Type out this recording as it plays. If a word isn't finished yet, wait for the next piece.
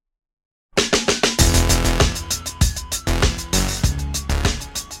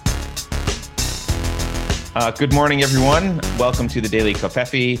Good morning, everyone. Welcome to the Daily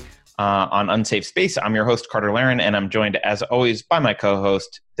Covfefe on Unsafe Space. I'm your host, Carter Laren, and I'm joined, as always, by my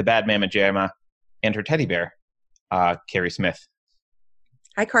co-host, the bad mama Gemma, and her teddy bear, Carrie Smith.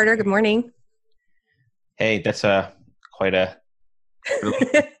 Hi, Carter. Good morning. Hey, that's quite a you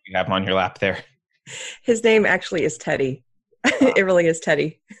have on your lap there. His name actually is Teddy. It really is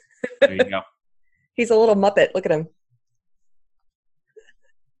Teddy. There you go. He's a little Muppet. Look at him.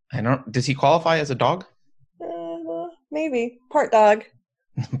 Does he qualify as a dog? Maybe. Part dog.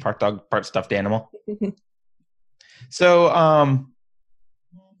 Part dog, part stuffed animal. So,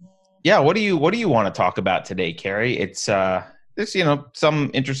 what do you want to talk about today, Carrie? It's there's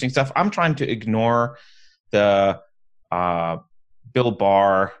some interesting stuff. I'm trying to ignore the Bill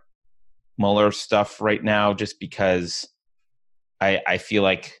Barr Mueller stuff right now, just because I'm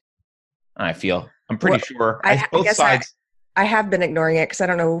pretty sure both sides. I have been ignoring it because I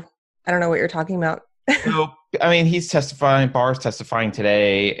don't know what you're talking about. So, I mean, he's testifying. Barr's testifying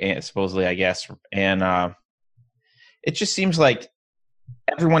today, and supposedly, I guess, and it just seems like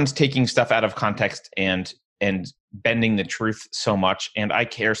everyone's taking stuff out of context and bending the truth so much. And I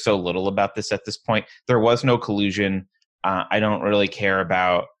care so little about this at this point. There was no collusion. I don't really care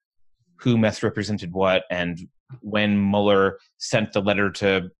about who misrepresented what, and when Mueller sent the letter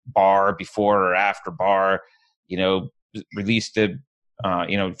to Barr before or after Barr, released it.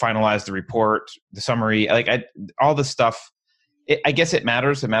 Finalize the report, the summary, all this stuff. I guess it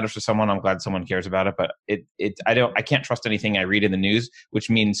matters. It matters to someone. I'm glad someone cares about it, but I can't trust anything I read in the news,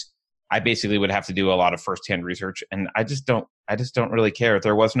 which means I basically would have to do a lot of firsthand research, and I just don't really care.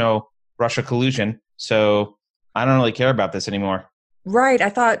 There was no Russia collusion, so I don't really care about this anymore. Right. I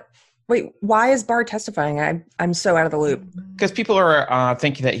thought, wait, why is Barr testifying? I'm so out of the loop. Because people are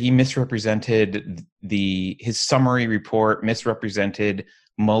thinking that he misrepresented his summary report, misrepresented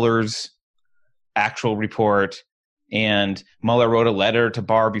Mueller's actual report, and Mueller wrote a letter to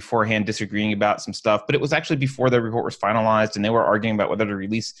Barr beforehand disagreeing about some stuff, but it was actually before the report was finalized, and they were arguing about whether to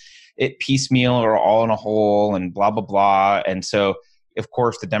release it piecemeal or all in a whole, and blah, blah, blah. And so, of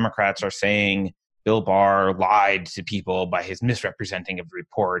course, the Democrats are saying Bill Barr lied to people by his misrepresenting of the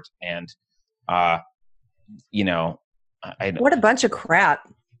report. And, what a bunch of crap.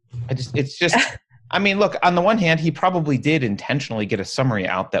 I mean, look, on the one hand, he probably did intentionally get a summary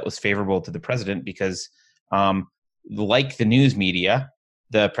out that was favorable to the president because, like the news media,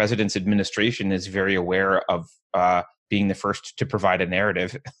 the president's administration is very aware of being the first to provide a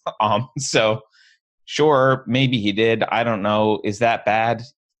narrative. So sure, maybe he did. I don't know. Is that bad?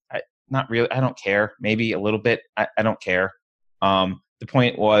 Not really. I don't care. Maybe a little bit. I don't care. The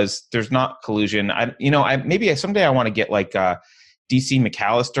point was, there's not collusion. Maybe someday I want to get like DC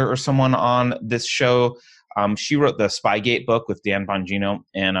McAllister or someone on this show. She wrote the Spygate book with Dan Bongino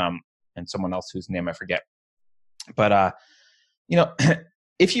and someone else whose name I forget. But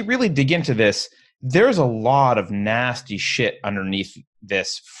if you really dig into this, there's a lot of nasty shit underneath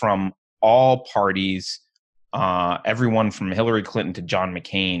this from all parties. Everyone from Hillary Clinton to John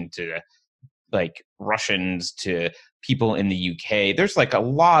McCain to like Russians to people in the UK. There's like a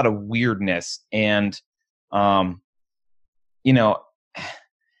lot of weirdness, and to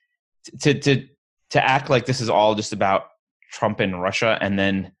act like this is all just about Trump and Russia, and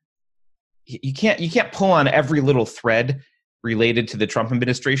then you can't pull on every little thread related to the Trump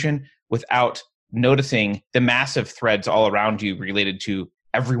administration without noticing the massive threads all around you related to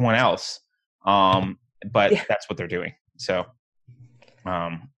everyone else. But yeah, that's what they're doing. So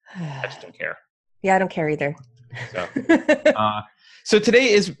I just don't care. Yeah, I don't care either. So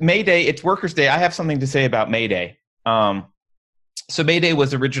today is May Day. It's Workers' Day. I have something to say about May Day. So May Day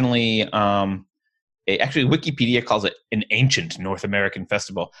was originally, actually Wikipedia calls it an ancient North American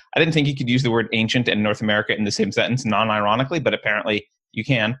festival. I didn't think you could use the word ancient and North America in the same sentence, non-ironically, but apparently you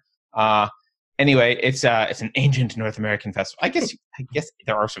can. Anyway, it's an ancient North American festival. I guess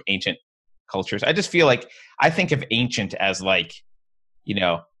there are some ancient cultures. I just feel like I think of ancient as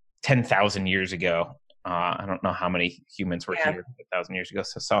 10,000 years ago. I don't know how many humans were here 10,000 years ago,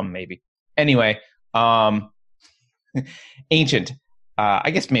 so some maybe. Anyway, ancient. I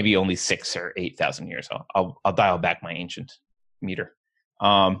guess maybe only 6,000 or 8,000 years. I'll dial back my ancient meter.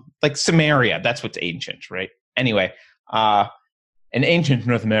 Like Samaria, that's what's ancient, right? Anyway, an ancient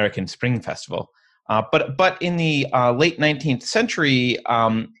North American spring festival. But in the late 19th century,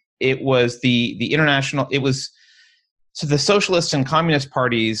 it was the international. It was so the socialist and communist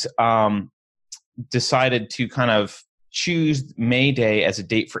parties decided to kind of choose May Day as a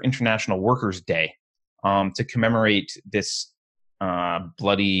date for International Workers' Day to commemorate this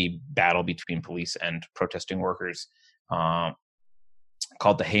bloody battle between police and protesting workers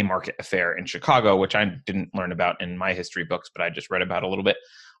called the Haymarket Affair in Chicago, which I didn't learn about in my history books, but I just read about a little bit.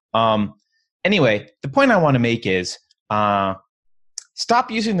 Anyway, the point I want to make is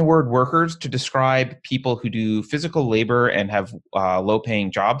stop using the word workers to describe people who do physical labor and have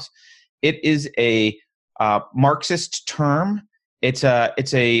low-paying jobs. It is a Marxist term. It's an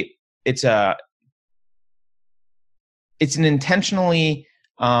intentionally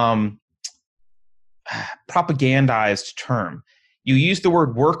propagandized term. You use the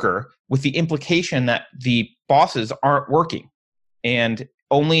word worker with the implication that the bosses aren't working, and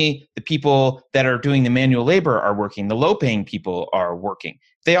only the people that are doing the manual labor are working. The low-paying people are working.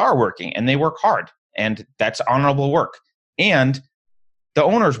 They are working, and they work hard, and that's honorable work. And the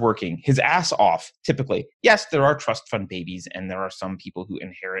owner's working his ass off, typically. Yes, there are trust fund babies, and there are some people who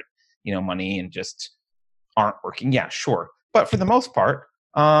inherit, money and just aren't working. Yeah, sure. But for the most part,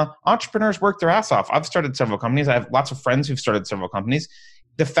 entrepreneurs work their ass off. I've started several companies. I have lots of friends who've started several companies.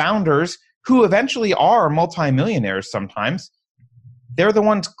 The founders, who eventually are multimillionaires sometimes, they're the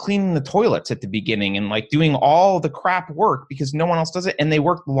ones cleaning the toilets at the beginning and doing all the crap work because no one else does it. And they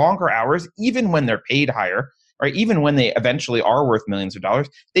work longer hours, even when they're paid higher, right? Even when they eventually are worth millions of dollars,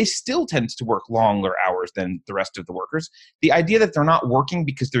 they still tend to work longer hours than the rest of the workers. The idea that they're not working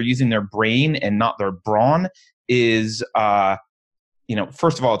because they're using their brain and not their brawn is,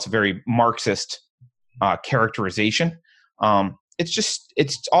 first of all, it's a very Marxist characterization.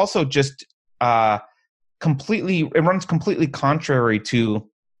 It's also just it runs completely contrary to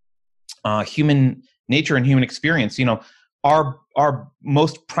human nature and human experience. Our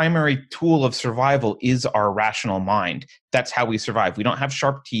most primary tool of survival is our rational mind. That's how we survive. We don't have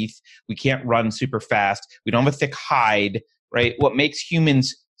sharp teeth. We can't run super fast. We don't have a thick hide, right? What makes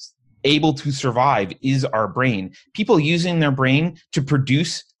humans able to survive is our brain. People using their brain to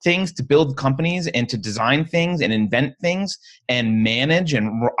produce things, to build companies and to design things and invent things and manage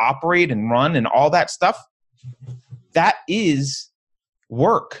and operate and run and all that stuff, that is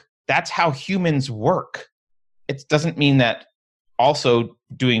work. That's how humans work. It doesn't mean that also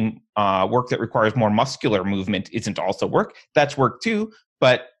doing work that requires more muscular movement isn't also work. That's work too.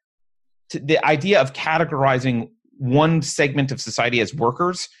 But the idea of categorizing one segment of society as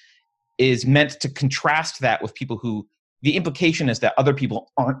workers is meant to contrast that with people who, the implication is that other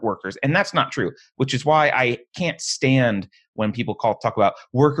people aren't workers. And that's not true, which is why I can't stand when people talk about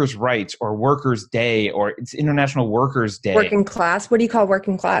workers' rights or workers' day or it's International Workers' Day. Working class? What do you call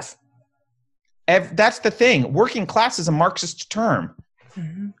working class? That's the thing. Working class is a Marxist term.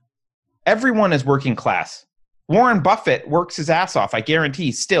 Mm-hmm. Everyone is working class. Warren Buffett works his ass off, I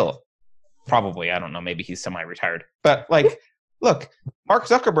guarantee, still. Probably, I don't know, maybe he's semi-retired. But look, Mark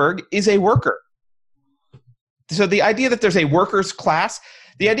Zuckerberg is a worker. So the idea that there's a workers' class,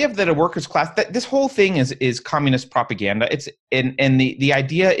 this whole thing is communist propaganda. The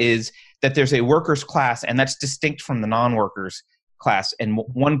idea is that there's a workers' class, and that's distinct from the non-workers class, and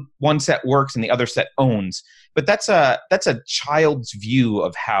one set works and the other set owns. But that's a child's view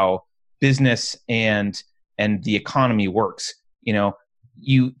of how business and the economy works.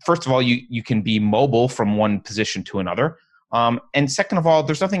 First of all, you can be mobile from one position to another. And second of all,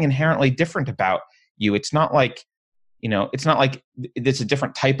 there's nothing inherently different about you. It's not like it's a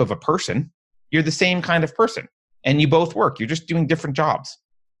different type of a person. You're the same kind of person and you both work. You're just doing different jobs,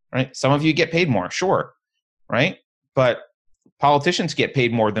 right? Some of you get paid more, sure, right? But politicians get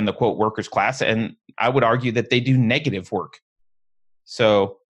paid more than the quote workers class. And I would argue that they do negative work.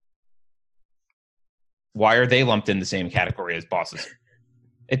 So why are they lumped in the same category as bosses?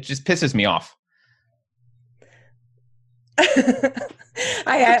 It just pisses me off.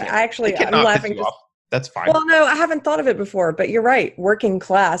 I'm laughing. That's fine. Well, no, I haven't thought of it before, but you're right. Working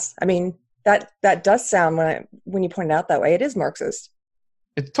class. I mean, that does sound when you point it out that way, it is Marxist.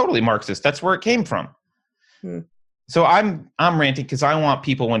 It's totally Marxist. That's where it came from. So I'm ranting because I want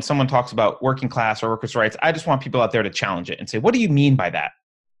people, when someone talks about working class or workers' rights, I just want people out there to challenge it and say, what do you mean by that?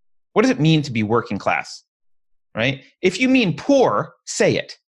 What does it mean to be working class? Right? If you mean poor, say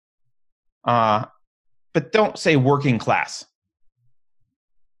it. But don't say working class.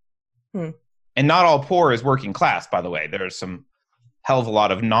 And not all poor is working class, by the way. There's some hell of a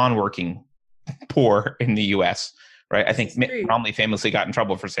lot of non-working poor in the U.S., right? I think Mitt Romney famously got in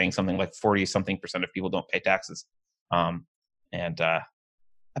trouble for saying something like 40-something% of people don't pay taxes. And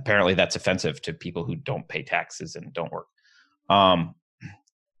apparently that's offensive to people who don't pay taxes and don't work.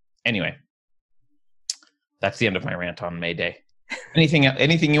 Anyway, that's the end of my rant on May Day. Anything you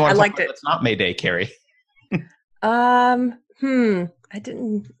want to talk about that's not May Day, Carrie? I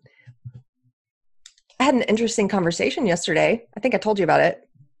had an interesting conversation yesterday. I think I told you about it.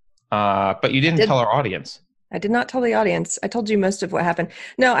 But you didn't tell our audience. I did not tell the audience. I told you most of what happened.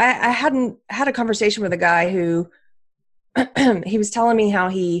 No, I hadn't had a conversation with a guy who he was telling me how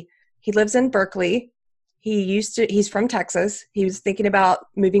he lives in Berkeley. He's from Texas. He was thinking about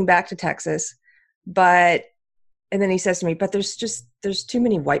moving back to Texas, and then he says to me, but there's too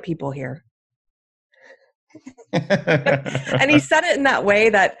many white people here. And he said it in that way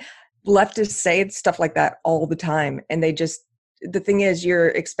that leftists say stuff like that all the time. And the thing is, you're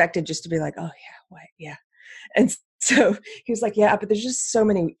expected just to be like, oh yeah, white, yeah. And so he was like, yeah, but there's just too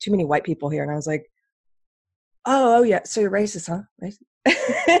many white people here. And I was like, oh yeah, so you're racist, huh? Racist?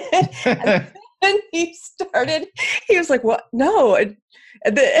 And he was like, what? No. And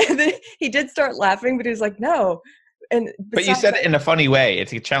then he did start laughing, but he was like, no. But you said it in a funny way.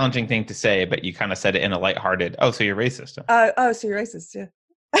 It's a challenging thing to say, but you kind of said it in a lighthearted, oh, so you're racist. Oh, so you're racist, yeah.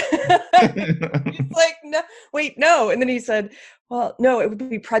 He's like, no, wait, no. And then he said, well, no, it would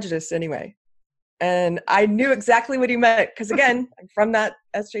be prejudice anyway. And I knew exactly what he meant because, again, I'm from that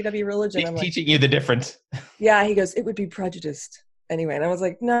SJW religion. I'm teaching you the difference. Yeah, he goes, it would be prejudiced anyway. And I was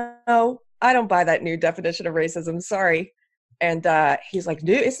like, no, I don't buy that new definition of racism. Sorry. And he's like,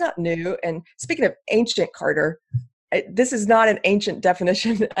 new? It's not new. And speaking of ancient, Carter, this is not an ancient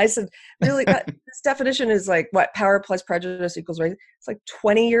definition. I said, really, this definition is like what? Power plus prejudice equals race. It's like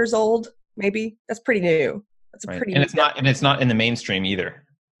 20 years old, maybe. That's pretty new. That's right. pretty. And it's not in the mainstream either.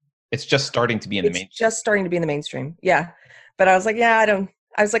 It's just starting to be in the mainstream. Just starting to be in the mainstream. Yeah. But I was like, yeah,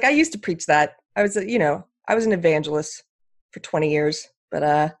 I was like, I used to preach that. I was an evangelist for 20 years, but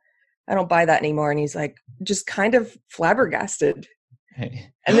I don't buy that anymore. And he's like, just kind of flabbergasted.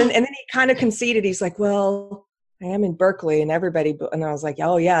 Hey. And then he kind of conceded. He's like, well, I am in Berkeley and everybody, and I was like,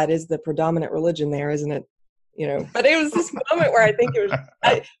 oh yeah, it is the predominant religion there, isn't it? But it was this moment where I think it was,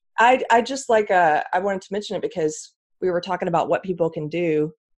 I just like, I wanted to mention it because we were talking about what people can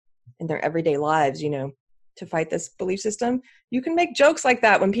do in their everyday lives, to fight this belief system. You can make jokes like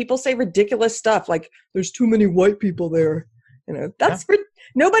that when people say ridiculous stuff, like there's too many white people there. That's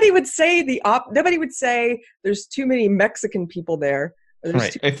nobody would say nobody would say there's too many Mexican people there.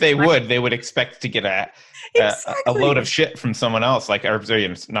 Right. If they would expect to get a load of shit from someone else, like, or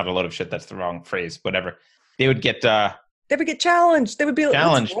not a load of shit. That's the wrong phrase. Whatever. They would get challenged. They would be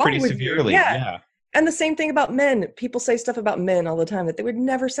challenged pretty severely. Yeah. And the same thing about men. People say stuff about men all the time that they would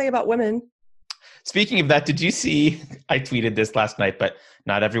never say about women. Speaking of that, did you see, I tweeted this last night, but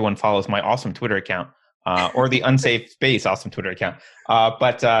not everyone follows my awesome Twitter account or the Unsafe Space awesome Twitter account.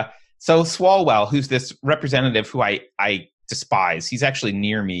 So Swalwell, who's this representative who I despise. He's actually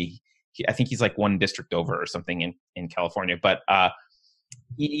near me. I think he's like one district over or something in California. But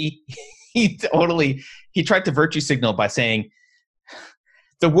he tried to virtue signal by saying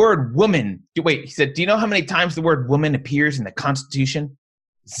the word woman. Wait, he said, do you know how many times the word woman appears in the Constitution?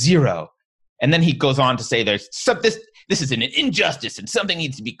 0. And then he goes on to say there's this is an injustice and something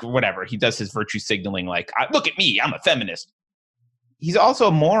needs to be whatever. He does his virtue signaling like, look at me, I'm a feminist. He's also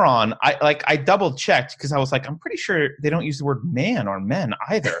a moron. I double checked because I was like, I'm pretty sure they don't use the word man or men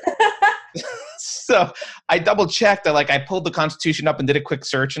either. So I double checked. I pulled the Constitution up and did a quick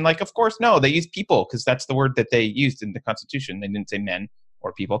search, and of course, no, they use people because that's the word that they used in the Constitution. They didn't say men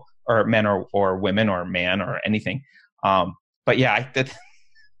or people or men or women or man or anything. But yeah,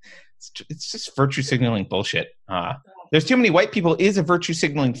 it's just virtue signaling bullshit. There's too many white people is a virtue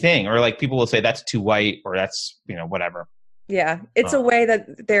signaling thing, or people will say that's too white or that's whatever. Yeah, it's a way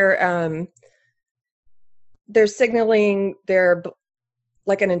that they're signaling their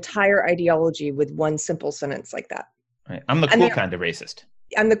like an entire ideology with one simple sentence like that. Right. I'm the cool kind of racist.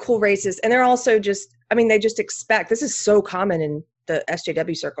 I'm the cool racist, and they're also they just expect. This is so common in the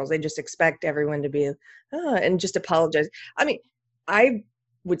SJW circles. They just expect everyone to be and just apologize. I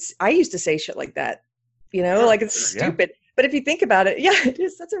used to say shit like that, it's stupid. Yeah. But if you think about it, yeah, it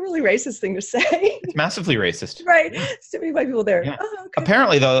is. That's a really racist thing to say. It's massively racist. Right. Yeah. So many white people there. Yeah. Oh, okay.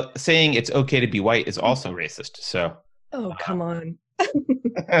 Apparently, though, saying it's okay to be white is also racist. So. Oh, come on.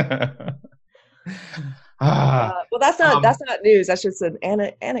 Well, that's not news. That's just an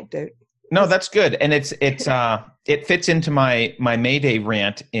anecdote. No, that's good. And it fits into my May Day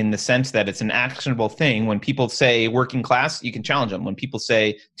rant in the sense that it's an actionable thing. When people say working class, you can challenge them. When people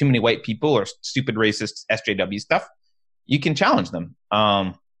say too many white people or stupid racist SJW stuff, you can challenge them.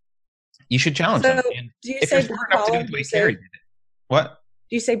 You should challenge them. And do you say blue collar? What?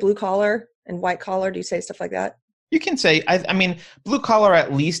 Do you say blue collar and white collar? Do you say stuff like that? You can say, blue collar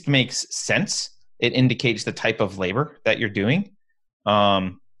at least makes sense. It indicates the type of labor that you're doing.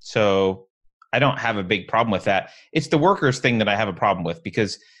 So I don't have a big problem with that. It's the workers thing that I have a problem with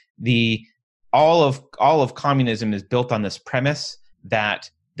because all of communism is built on this premise that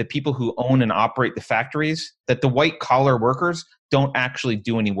the people who own and operate the factories, that the white collar workers don't actually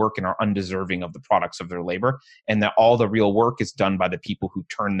do any work and are undeserving of the products of their labor, and that all the real work is done by the people who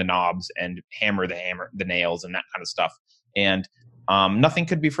turn the knobs and hammer the nails and that kind of stuff. And nothing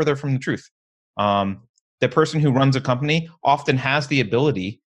could be further from the truth. The person who runs a company often has the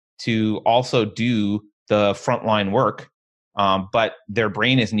ability to also do the frontline work, but their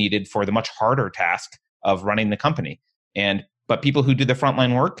brain is needed for the much harder task of running the company. But people who do the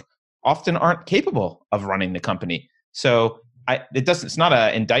frontline work often aren't capable of running the company. So it's not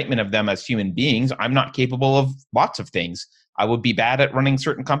an indictment of them as human beings. I'm not capable of lots of things. I would be bad at running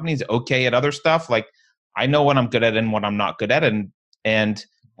certain companies, okay at other stuff. Like, I know what I'm good at and what I'm not good at, and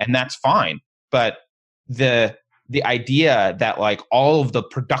that's fine. But the idea that like all of the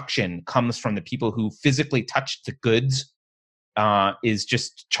production comes from the people who physically touch the goods is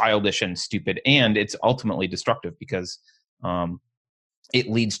just childish and stupid, and it's ultimately destructive because it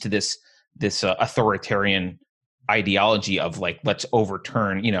leads to this authoritarian ideology of like, let's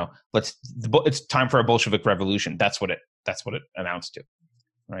overturn, it's time for a Bolshevik revolution. That's what it amounts to,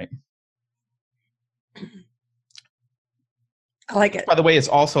 right? I like it. By the way, it's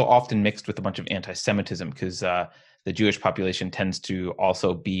also often mixed with a bunch of anti-Semitism because the Jewish population tends to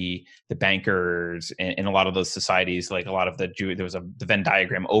also be the bankers in a lot of those societies. Like a lot of there was the Venn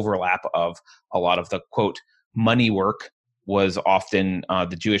diagram overlap of a lot of the quote money work was often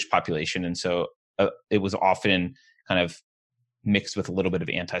the Jewish population, and so it was often kind of mixed with a little bit of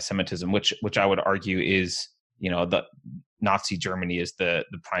anti-Semitism, which I would argue is, the Nazi Germany is the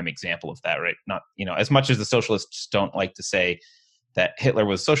prime example of that, right? Not, as much as the socialists don't like to say that Hitler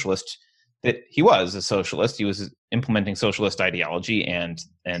was socialist, that he was a socialist. He was implementing socialist ideology, and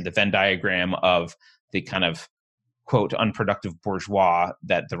the Venn diagram of the kind of quote unproductive bourgeois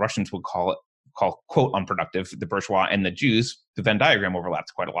that the Russians would call quote unproductive, the bourgeois and the Jews, the Venn diagram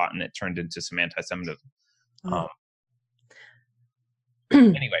overlapped quite a lot, and it turned into some anti-Semitism.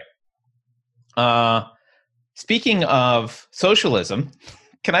 Anyway, speaking of socialism,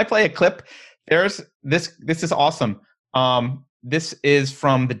 can I play a clip? There's this is awesome. This is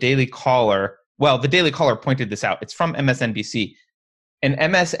from the Daily Caller. Well, the Daily Caller pointed this out. It's from MSNBC. An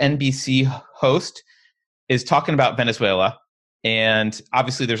MSNBC host is talking about Venezuela, and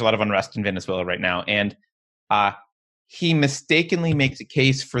obviously there's a lot of unrest in Venezuela right now, and he mistakenly makes a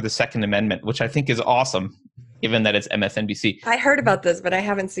case for the Second Amendment, which I think is awesome, given that it's MSNBC. I heard about this, but I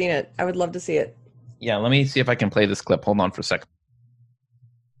haven't seen it. I would love to see it. Yeah, let me see if I can play this clip. Hold on for a second.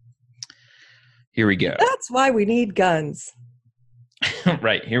 Here we go. That's why we need guns.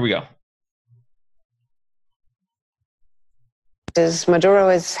 Right, here we go. Maduro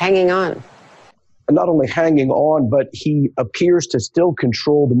is hanging on. Not only hanging on, but he appears to still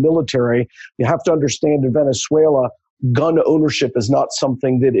control the military. You have to understand, in Venezuela, gun ownership is not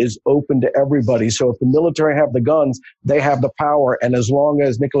something that is open to everybody. So if the military have the guns, they have the power. And as long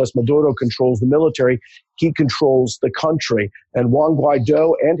as Nicolas Maduro controls the military, he controls the country. And Juan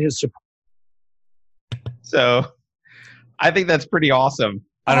Guaido and his support. So I think that's pretty awesome.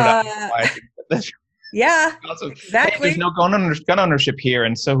 I don't know why I think that's yeah, awesome. Exactly. Hey, there's no gun ownership here,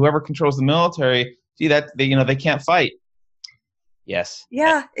 and so whoever controls the military, see that they can't fight. Yes.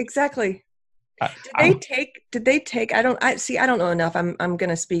 Yeah, exactly. Did they take I don't know enough. I'm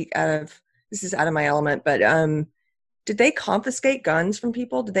gonna speak this is out of my element, but did they confiscate guns from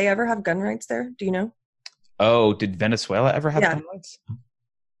people? Did they ever have gun rights there? Do you know? Oh, did Venezuela ever have gun rights?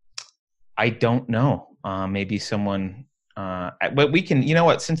 I don't know. Maybe someone but we can,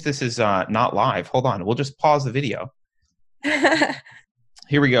 since this is not live, hold on, we'll just pause the video.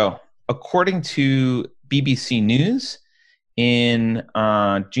 Here we go. According to BBC News, in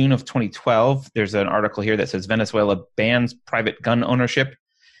June of 2012, there's an article here that says Venezuela bans private gun ownership.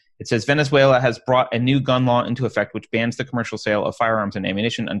 It says Venezuela has brought a new gun law into effect which bans the commercial sale of firearms and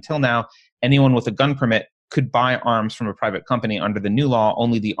ammunition. Until now, anyone with a gun permit could buy arms from a private company. Under the new law,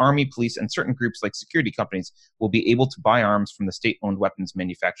 only the army, police, and certain groups like security companies will be able to buy arms from the state-owned weapons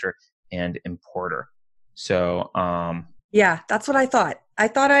manufacturer and importer. So, yeah, that's what I thought.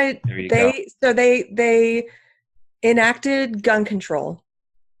 They enacted gun control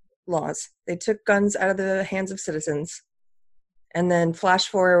laws. They took guns out of the hands of citizens. And then flash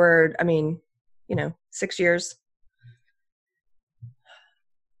forward, 6 years.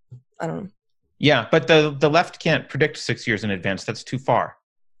 I don't know. Yeah, but the left can't predict 6 years in advance. That's too far.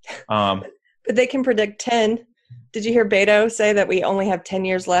 But they can predict 10. Did you hear Beto say that we only have 10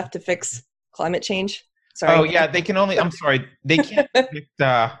 years left to fix climate change? Sorry. Oh, yeah, they can only, I'm sorry, they can't predict,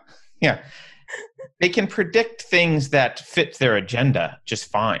 they can predict things that fit their agenda just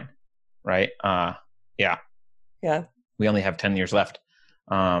fine, right? Yeah. Yeah. We only have 10 years left.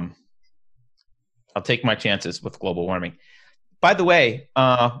 I'll take my chances with global warming. By the way,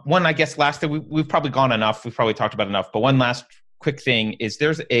 one, I guess last thing, we've probably gone enough. We've probably talked about enough. But one last quick thing is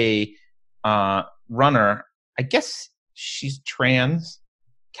there's a runner. I guess she's trans.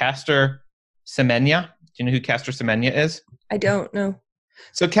 Caster Semenya. Do you know who Caster Semenya is? I don't know.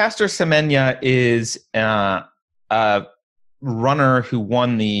 So Caster Semenya is a runner who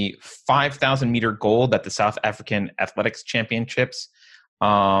won the 5,000 meter gold at the South African Athletics Championships.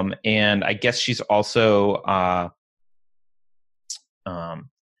 And I guess she's also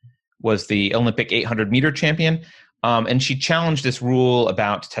was the Olympic 800 meter champion. And she challenged this rule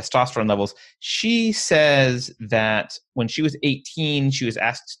about testosterone levels. She says that when she was 18, she was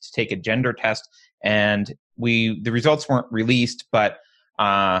asked to take a gender test, and the results weren't released, but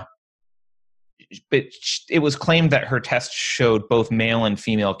it was claimed that her test showed both male and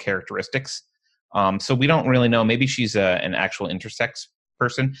female characteristics. So we don't really know. Maybe she's an actual intersex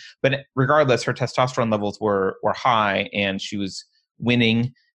person, but regardless, her testosterone levels were high, and she was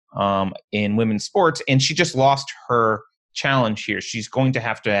winning in women's sports, and she just lost her challenge here. She's going to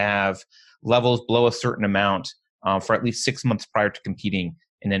have levels below a certain amount for at least 6 months prior to competing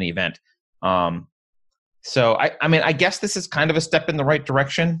in any event. So I mean, I guess this is kind of a step in the right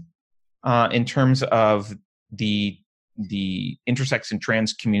direction in terms of the intersex and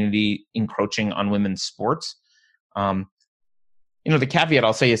trans community encroaching on women's sports. The caveat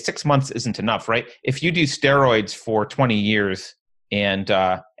I'll say is 6 months isn't enough, right? If you do steroids for 20 years and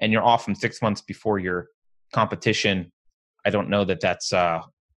you're off from 6 months before your competition, I don't know that that's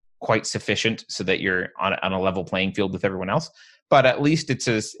quite sufficient so that you're on a level playing field with everyone else. But at least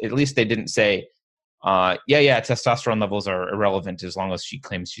at least they didn't say, testosterone levels are irrelevant as long as she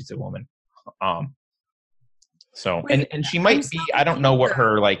claims she's a woman. Wait, and she might be. I don't know what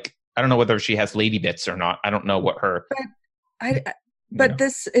her I don't know whether she has lady bits or not. I don't know what her. But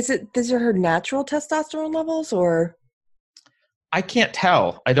these are her natural testosterone levels, or? I can't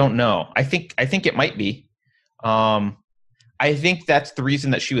tell. I don't know. I think it might be. I think that's the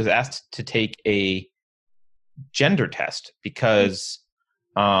reason that she was asked to take a gender test, because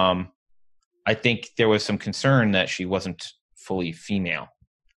I think there was some concern that she wasn't fully female.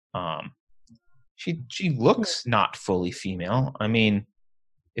 She looks not fully female. I mean,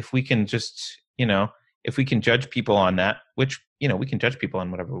 if we can just, if we can judge people on that, which, we can judge people on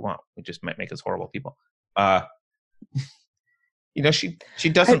whatever we want. We just might make us horrible people. She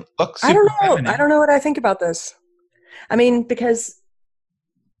doesn't look super I don't know. feminine. I don't know what I think about this. I mean, because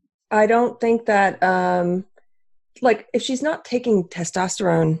I don't think that, if she's not taking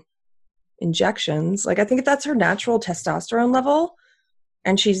testosterone injections, I think that's her natural testosterone level,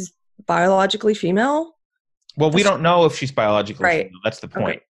 and she's biologically female. Well, we don't know if she's biologically female. That's the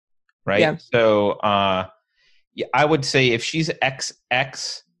point, okay. right? Yeah. So I would say if she's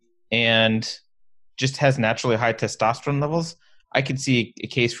XX and just has naturally high testosterone levels, I could see a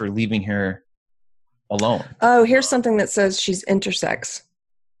case for leaving her alone. Oh, here's something that says she's intersex.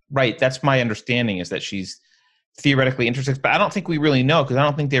 Right. That's my understanding, is that she's theoretically intersex, but I don't think we really know, because I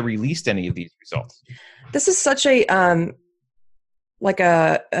don't think they released any of these results. This is such a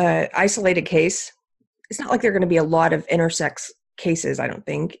isolated case. It's not like there are going to be a lot of intersex cases, I don't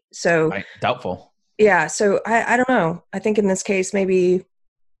think. So doubtful. Yeah. So I don't know. I think in this case, maybe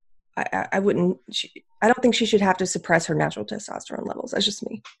I wouldn't. I don't think she should have to suppress her natural testosterone levels. That's just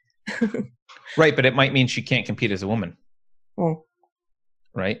me. Right, but it might mean she can't compete as a woman. Oh.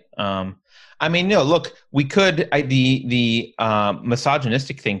 Right. I mean, no. Look, we could. The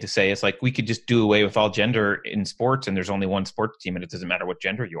misogynistic thing to say is we could just do away with all gender in sports, and there's only one sports team, and it doesn't matter what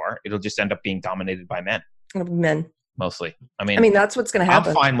gender you are. It'll just end up being dominated by men. Men, mostly. I mean, that's what's going to happen.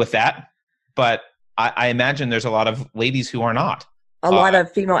 I'm fine with that, but I imagine there's a lot of ladies who are not. A lot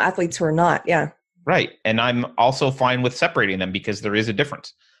of female athletes who are not. Yeah. Right, and I'm also fine with separating them, because there is a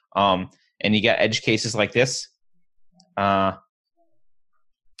difference. And you get edge cases like this.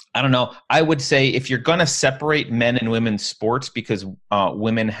 I don't know. I would say if you're going to separate men and women's sports because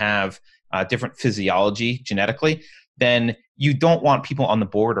women have different physiology genetically, then you don't want people on the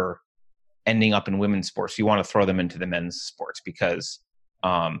border ending up in women's sports. You want to throw them into the men's sports, because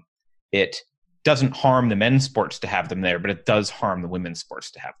it doesn't harm the men's sports to have them there, but it does harm the women's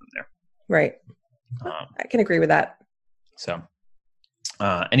sports to have them there. Right. I can agree with that. So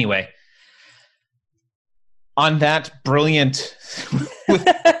anyway, on that brilliant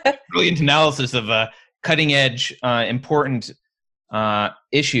analysis of a cutting edge, important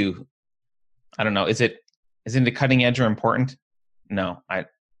issue. I don't know. Is it a cutting edge or important? No,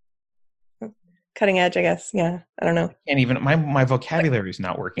 cutting edge, I guess. Yeah, I don't know. Can't even, my vocabulary is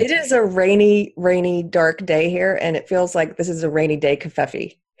not working. It is a rainy, dark day here, and it feels like this is a rainy day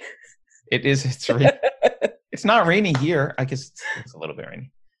kafefe. It is. It's not rainy here. I guess it's a little bit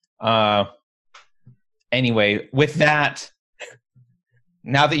rainy. Anyway, with that,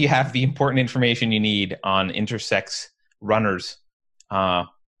 now that you have the important information you need on intersex runners,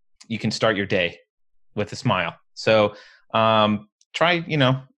 you can start your day with a smile. So try,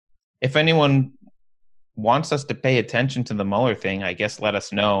 if anyone wants us to pay attention to the Mueller thing, I guess let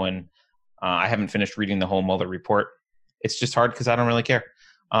us know. And I haven't finished reading the whole Mueller report. It's just hard because I don't really care.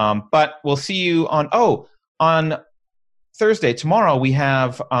 But we'll see you on Thursday. Tomorrow we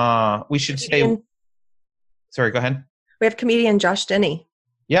have, we should say, sorry, go ahead. We have comedian Josh Denny.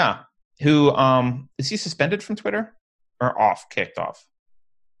 Yeah. Who, is he suspended from Twitter or kicked off?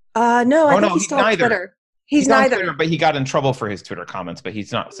 No, I think he's still on Twitter. He's neither. On Twitter, but he got in trouble for his Twitter comments, but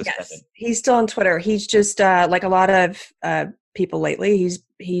he's not suspended. Yes, he's still on Twitter. He's just like a lot of people lately.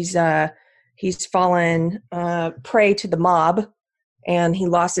 He's fallen prey to the mob, and he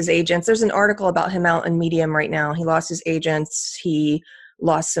lost his agents. There's an article about him out in Medium right now. He lost his agents. He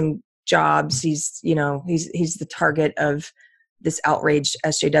lost some jobs. He's the target of this outraged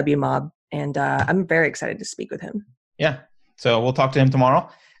SJW mob, and I'm very excited to speak with him. Yeah, so we'll talk to him tomorrow.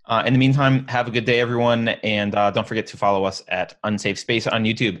 In the meantime, have a good day, everyone, and don't forget to follow us at Unsafe Space on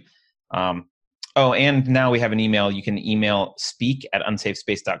YouTube. And now we have an email. You can email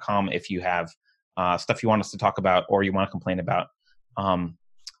speak@unsafespace.com if you have stuff you want us to talk about or you want to complain about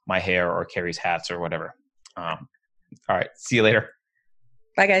my hair or Carrie's hats or whatever. All right, see you later.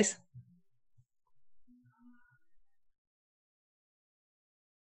 Bye, guys.